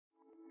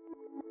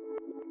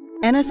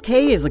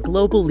NSK is a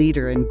global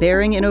leader in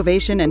bearing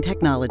innovation and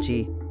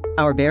technology.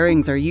 Our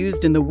bearings are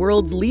used in the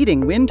world's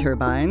leading wind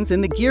turbines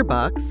in the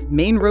gearbox,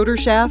 main rotor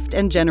shaft,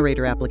 and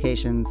generator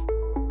applications.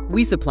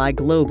 We supply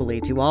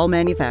globally to all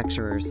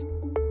manufacturers.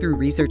 Through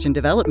research and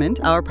development,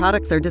 our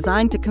products are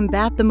designed to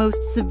combat the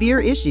most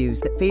severe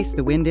issues that face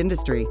the wind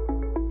industry.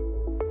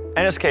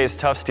 NSK's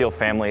Tough Steel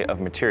family of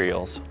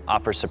materials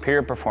offers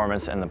superior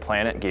performance in the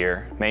planet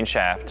gear, main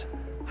shaft,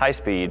 high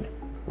speed,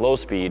 low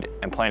speed,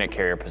 and planet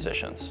carrier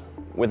positions.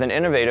 With an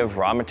innovative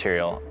raw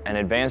material and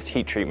advanced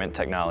heat treatment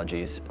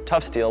technologies,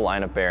 Tough Steel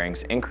line of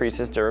bearings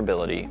increases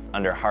durability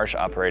under harsh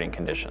operating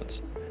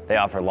conditions. They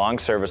offer long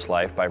service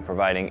life by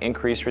providing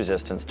increased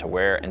resistance to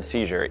wear and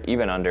seizure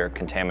even under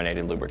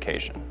contaminated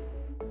lubrication.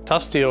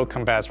 Tough Steel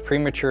combats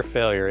premature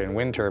failure in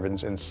wind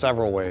turbines in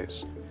several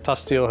ways. Tough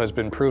Steel has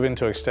been proven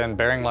to extend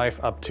bearing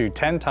life up to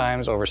 10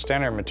 times over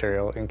standard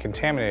material in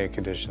contaminated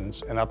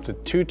conditions and up to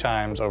 2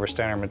 times over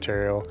standard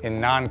material in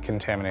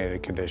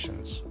non-contaminated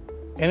conditions.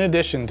 In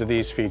addition to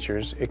these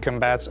features, it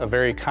combats a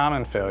very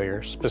common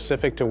failure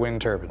specific to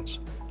wind turbines,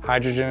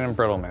 hydrogen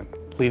embrittlement,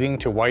 leading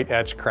to white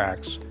edge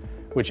cracks,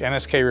 which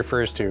NSK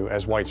refers to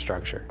as white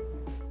structure.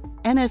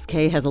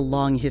 NSK has a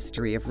long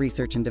history of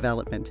research and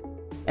development.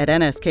 At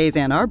NSK's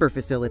Ann Arbor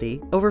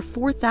facility, over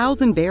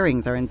 4,000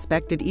 bearings are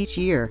inspected each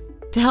year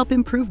to help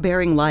improve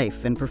bearing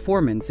life and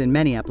performance in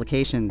many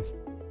applications.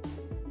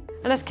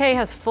 NSK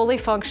has fully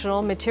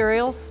functional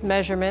materials,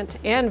 measurement,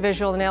 and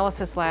visual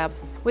analysis lab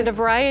with a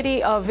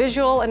variety of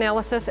visual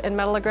analysis and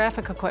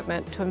metallographic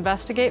equipment to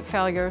investigate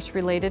failures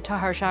related to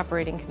harsh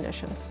operating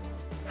conditions.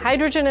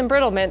 Hydrogen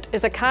embrittlement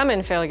is a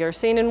common failure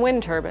seen in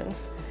wind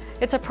turbines.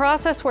 It's a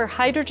process where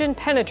hydrogen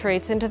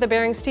penetrates into the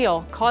bearing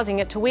steel, causing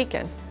it to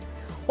weaken.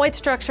 White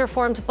structure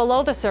forms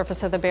below the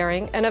surface of the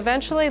bearing and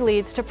eventually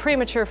leads to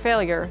premature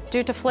failure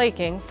due to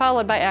flaking,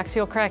 followed by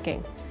axial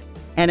cracking.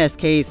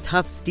 NSK's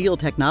Tough Steel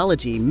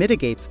technology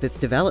mitigates this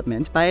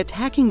development by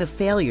attacking the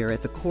failure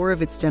at the core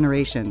of its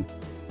generation,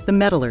 the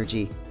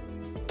metallurgy.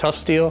 Tough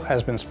Steel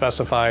has been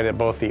specified at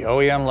both the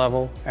OEM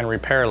level and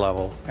repair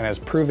level and has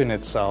proven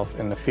itself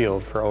in the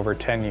field for over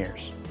 10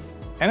 years.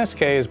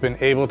 NSK has been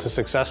able to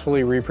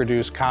successfully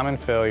reproduce common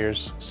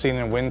failures seen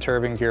in wind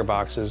turbine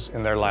gearboxes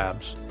in their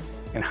labs.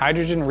 In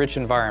hydrogen-rich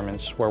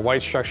environments where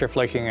white structure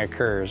flaking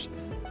occurs,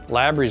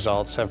 lab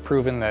results have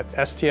proven that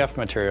STF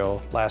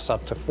material lasts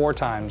up to 4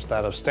 times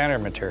that of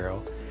standard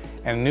material,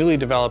 and newly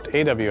developed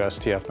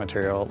aws-tf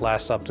material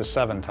lasts up to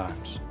 7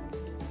 times.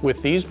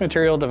 With these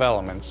material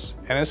developments,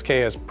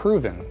 NSK has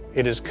proven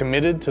it is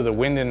committed to the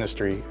wind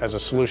industry as a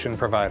solution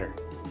provider.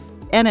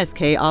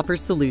 NSK offers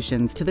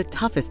solutions to the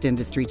toughest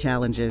industry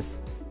challenges.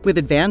 With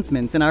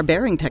advancements in our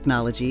bearing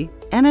technology,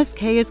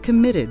 NSK is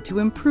committed to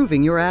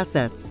improving your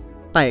assets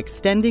by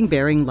extending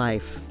bearing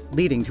life,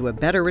 leading to a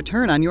better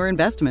return on your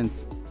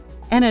investments.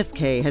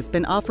 NSK has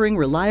been offering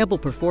reliable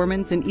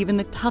performance in even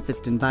the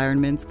toughest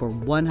environments for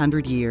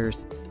 100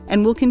 years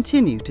and will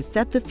continue to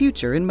set the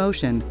future in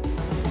motion.